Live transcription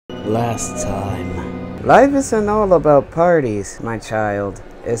last time. Life isn't all about parties, my child.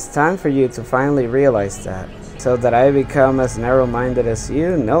 It's time for you to finally realize that. So that I become as narrow-minded as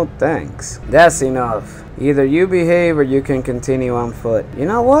you? No thanks. That's enough. Either you behave or you can continue on foot. You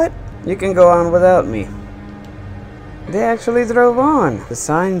know what? You can go on without me. They actually drove on. The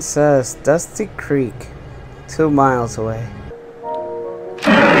sign says Dusty Creek, 2 miles away.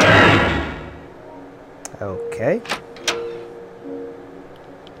 Okay.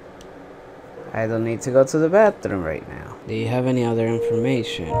 I don't need to go to the bathroom right now. Do you have any other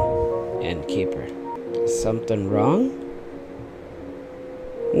information, innkeeper? Is something wrong?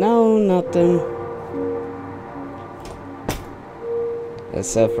 No, nothing.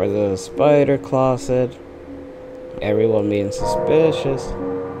 Except for the spider closet. Everyone being suspicious.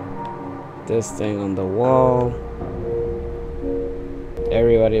 This thing on the wall.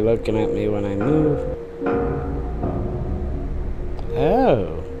 Everybody looking at me when I move.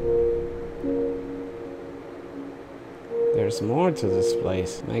 Oh. There's more to this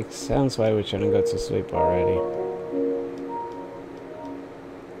place. Makes sense why we shouldn't go to sleep already.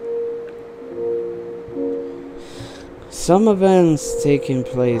 Some events taking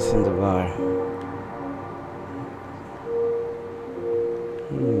place in the bar.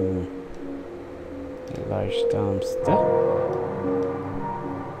 A large dumpster.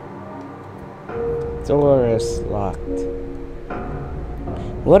 Door is locked.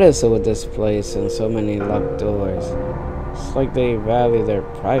 What is it with this place and so many locked doors? It's like they value their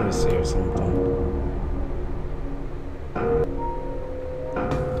privacy or something.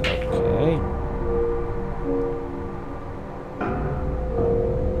 Okay.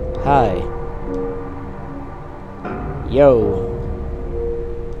 Hi. Yo.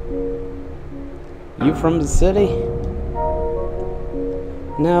 You from the city?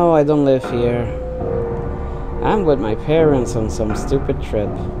 No, I don't live here. I'm with my parents on some stupid trip.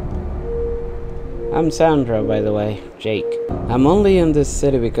 I'm Sandra, by the way, Jake. I'm only in this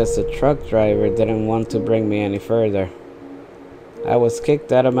city because the truck driver didn't want to bring me any further. I was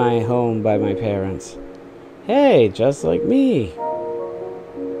kicked out of my home by my parents. Hey, just like me.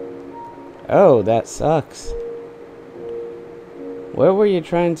 Oh, that sucks. Where were you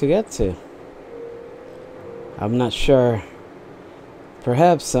trying to get to? I'm not sure.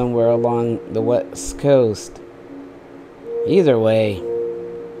 Perhaps somewhere along the west coast. Either way,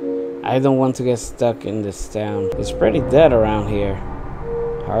 I don't want to get stuck in this town. It's pretty dead around here.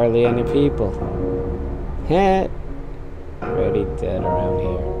 Hardly any people. Heh. Pretty dead around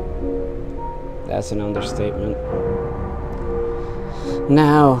here. That's an understatement.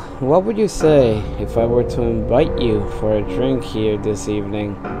 Now, what would you say if I were to invite you for a drink here this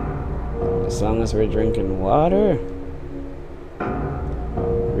evening? As long as we're drinking water?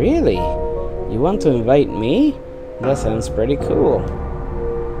 Really? You want to invite me? That sounds pretty cool.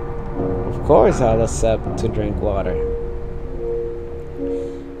 Of course I'll accept to drink water.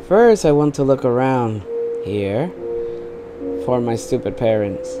 First, I want to look around here for my stupid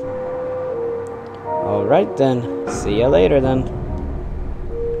parents. Alright then, see ya later then.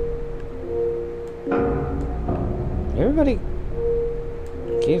 Everybody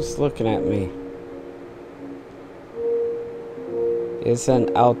keeps looking at me. It's an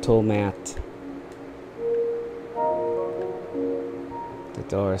automat. The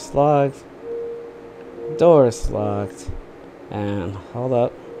door is locked. Door is locked. And hold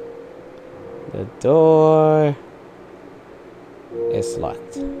up. The door is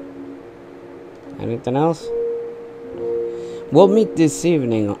locked. Anything else? We'll meet this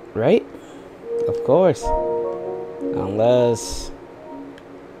evening, right? Of course. Unless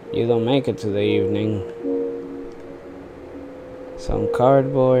you don't make it to the evening. Some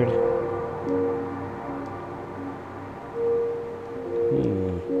cardboard.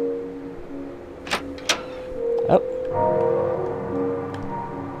 Oh.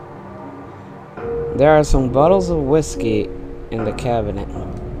 There are some bottles of whiskey in the cabinet.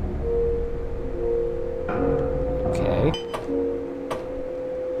 Okay.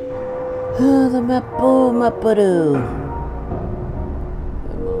 The Mapadoo.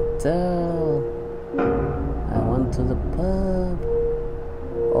 The motel. I went to the pub.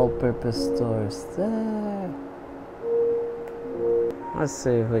 All-purpose stores there. Let's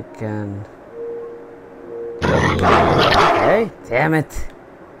see if we can. Hey, damn it!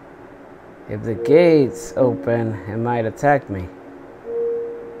 If the gates open, it might attack me.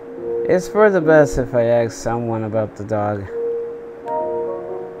 It's for the best if I ask someone about the dog.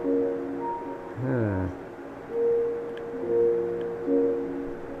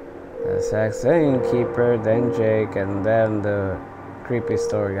 Let's ask the innkeeper, then Jake, and then the creepy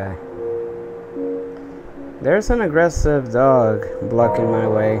store guy. There's an aggressive dog blocking my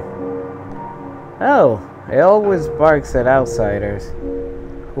way. Oh, it always barks at outsiders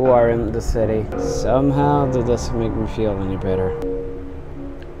who are in the city. Somehow that doesn't make me feel any better.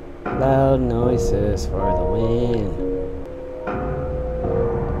 Loud noises for the win.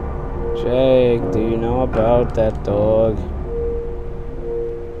 Jake, do you know about that dog?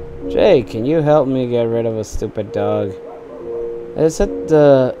 Jake, can you help me get rid of a stupid dog? It's at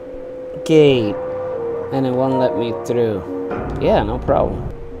the gate and it won't let me through. Yeah, no problem.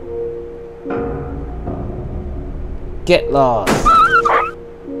 Get lost.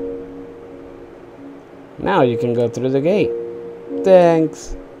 Now you can go through the gate.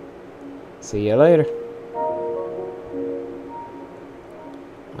 Thanks. See you later.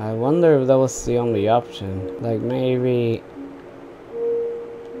 I wonder if that was the only option. Like maybe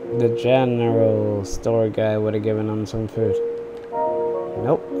the general store guy would have given him some food.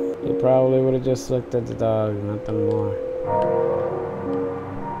 Nope. He probably would have just looked at the dog, nothing more.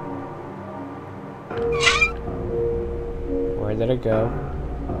 Where did it go?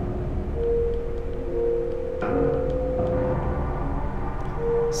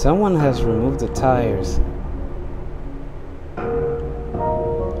 Someone has removed the tires.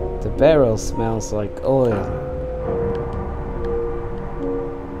 The barrel smells like oil.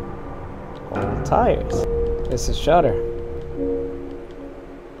 Old tires. It's a shutter.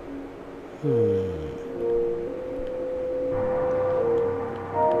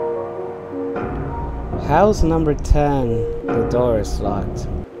 House number 10. The door is locked.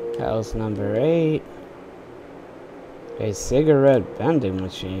 House number 8. A cigarette vending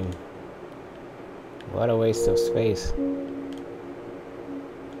machine. What a waste of space.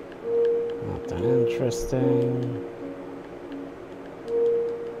 Nothing interesting.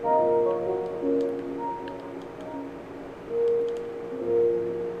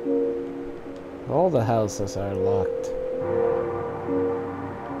 All the houses are locked.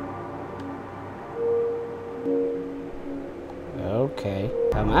 Okay,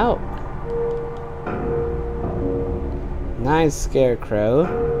 come out. Nice scarecrow.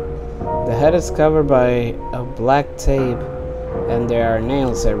 The head is covered by a black tape and there are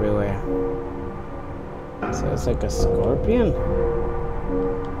nails everywhere. So it's like a scorpion?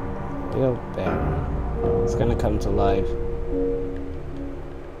 Wheelbarrow. It's gonna come to life.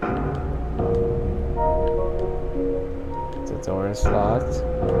 The door is locked.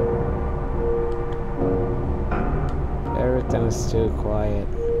 Everything is too quiet.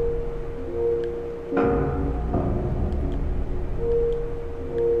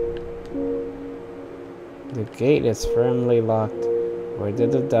 The gate is firmly locked. Where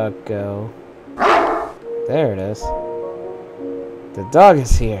did the dog go? There it is. The dog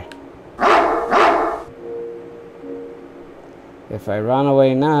is here. If I run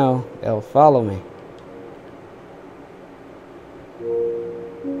away now, it'll follow me.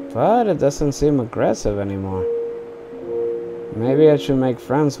 But it doesn't seem aggressive anymore. Maybe I should make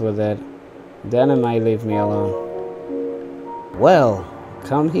friends with it. Then it might leave me alone. Well,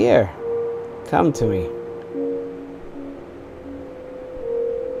 come here. Come to me.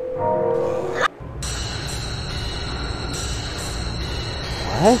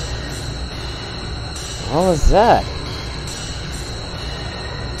 What? What was that?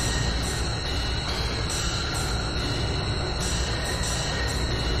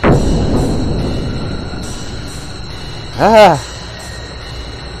 Ah!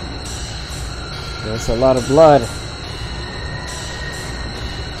 There's a lot of blood.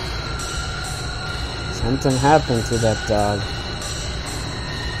 Something happened to that dog.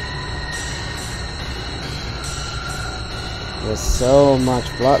 There's so much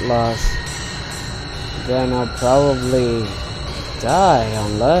blood loss. Then I'll probably die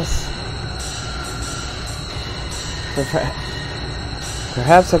unless...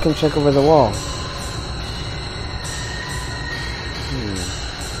 Perhaps I can check over the wall.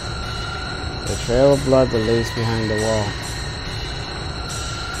 The trail of blood that leads behind the wall.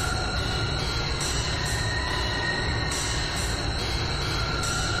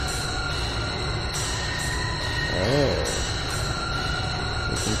 Oh.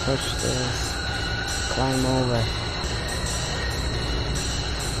 We can push this. Climb over.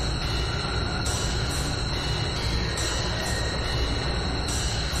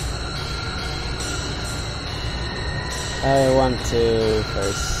 I want to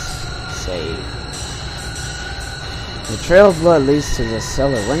first save. The trail of blood leads to the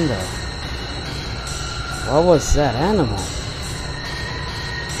cellar window. What was that animal?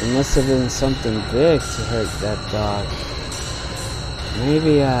 It must have been something big to hurt that dog.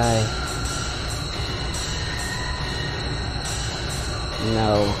 Maybe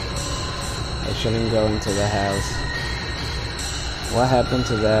No. I shouldn't go into the house. What happened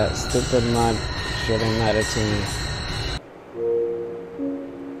to that stupid mud shouldn't matter to me.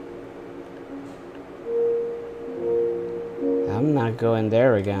 I'm not going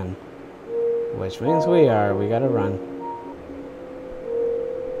there again. Which means we gotta run.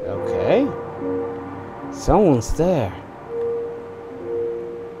 Okay. Someone's there.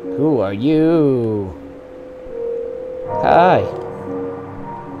 Who are you? Hi.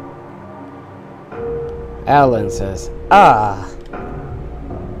 Alan says, ah.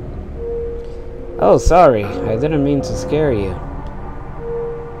 Oh, sorry. I didn't mean to scare you.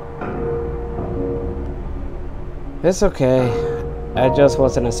 It's okay. I just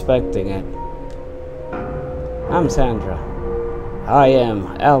wasn't expecting it. I'm Sandra. I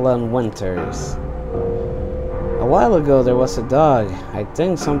am Alan Winters. A while ago there was a dog. I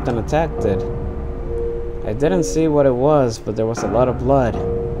think something attacked it. I didn't see what it was, but there was a lot of blood.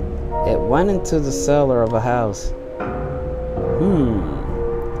 It went into the cellar of a house.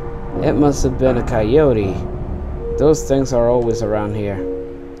 It must have been a coyote. Those things are always around here.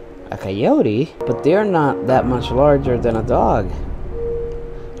 A coyote? But they're not that much larger than a dog.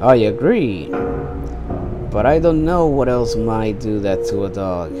 I agree. But I don't know what else might do that to a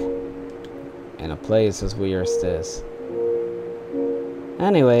dog. In a place as weird as this.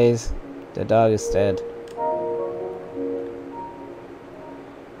 Anyways, the dog is dead.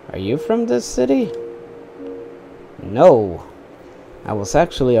 Are you from this city? No. I was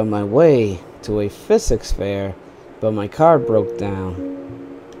actually on my way to a physics fair, but my car broke down.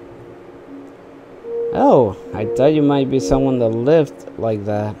 Oh, I thought you might be someone that lived like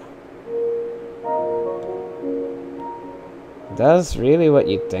that. That's really what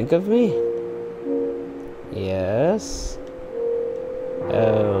you think of me? Yes.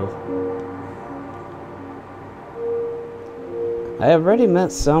 Oh. I have already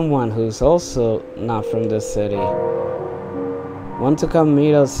met someone who's also not from this city. Want to come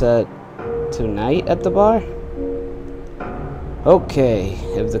meet us tonight at the bar? Okay,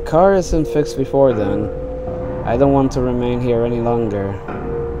 if the car isn't fixed before then, I don't want to remain here any longer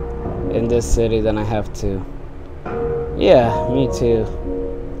in this city than I have to. Yeah, me too.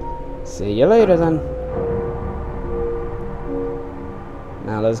 See you later then.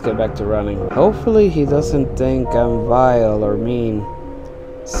 Now let's get back to running. Hopefully he doesn't think I'm vile or mean.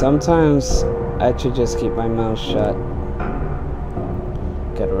 Sometimes I should just keep my mouth shut.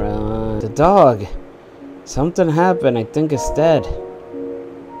 Gotta run. The dog! Something happened, I think it's dead.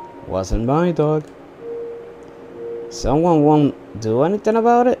 Wasn't my dog. Someone won't do anything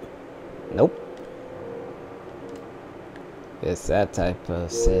about it? Nope. It's that type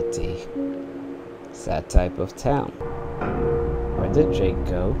of city. It's that type of town. Where did Jake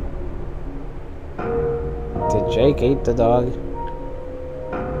go? Did Jake eat the dog?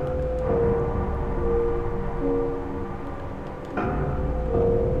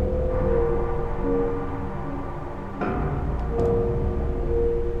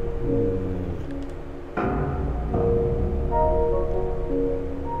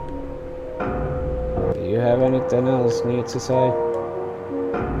 Do you have anything else new to say?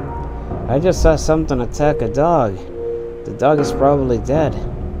 I just saw something attack a dog. The dog is probably dead.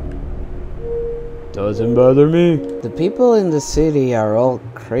 Doesn't bother me. The people in the city are all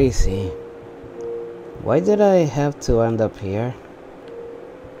crazy. Why did I have to end up here?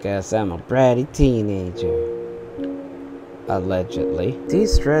 Guess I'm a bratty teenager. Allegedly.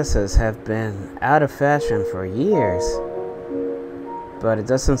 These dresses have been out of fashion for years. But it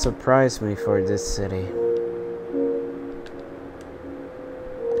doesn't surprise me for this city.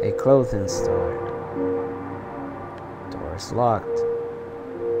 A clothing store. Door's locked.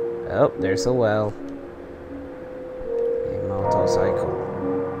 Oh, there's a well. A motorcycle.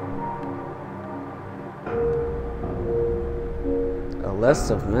 A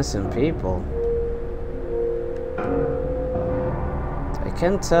list of missing people. I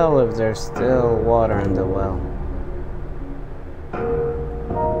can't tell if there's still water in the well.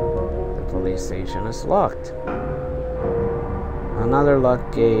 The police station is locked. Another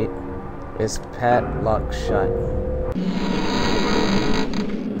locked gate is padlocked shut.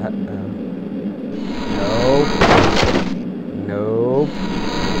 Uh-oh. Nope. Nope.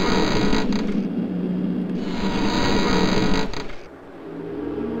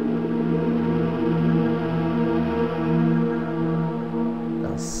 A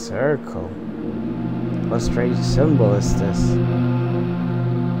circle. What strange symbol is this?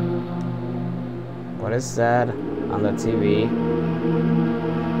 What is that on the TV?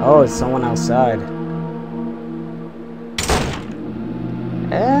 Oh, it's someone outside.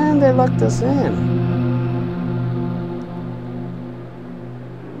 And they locked us in.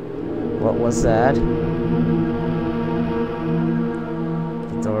 What was that?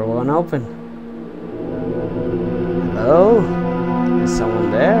 The door won't open. Hello? Is someone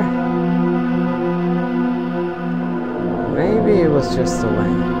there? Maybe it was just the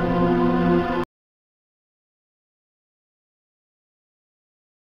wind.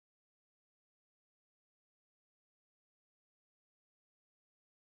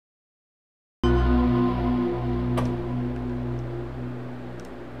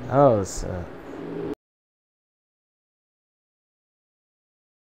 Oh, it's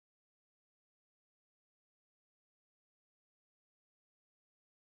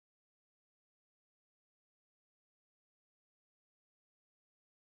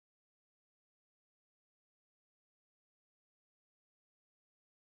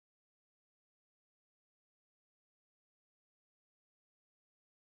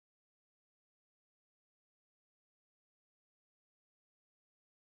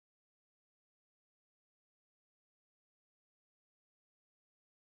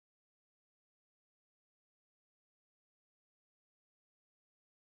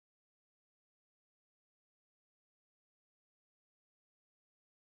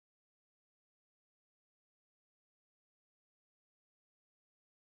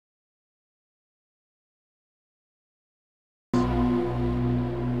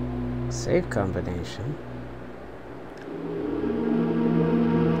safe combination.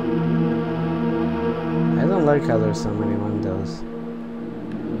 I don't like how there's so many windows.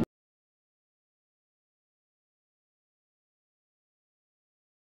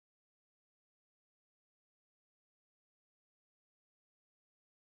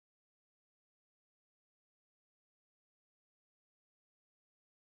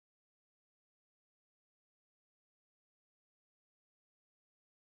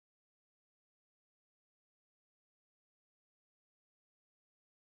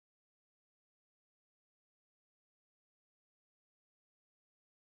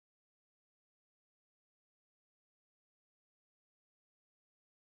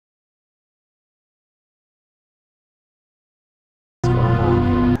 What's going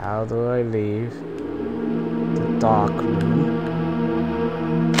on here? How do I leave the dark room?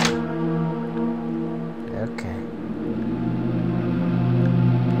 Okay.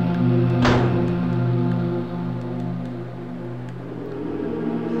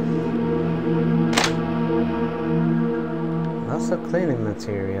 Lots of cleaning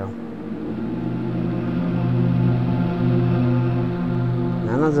material.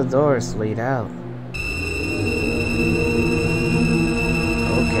 None of the doors lead out.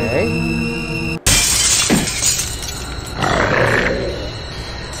 Okay.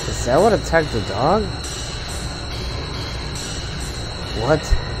 Is that what attacked the dog? What?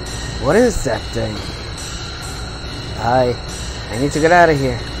 What is that thing? I need to get out of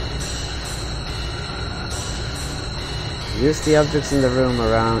here. Use the objects in the room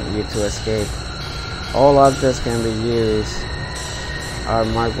around you to escape. All objects can be used are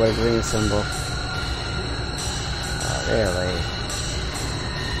marked with a green symbol. Oh, really?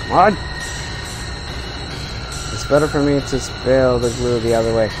 Come on! It's better for me to spill the glue the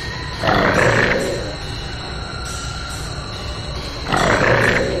other way.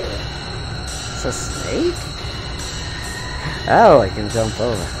 It's a snake? Oh, I can jump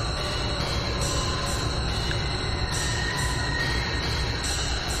over.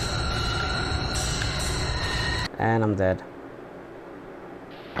 And I'm dead.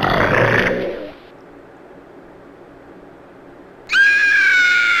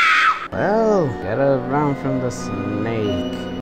 Well, gotta run from the snake.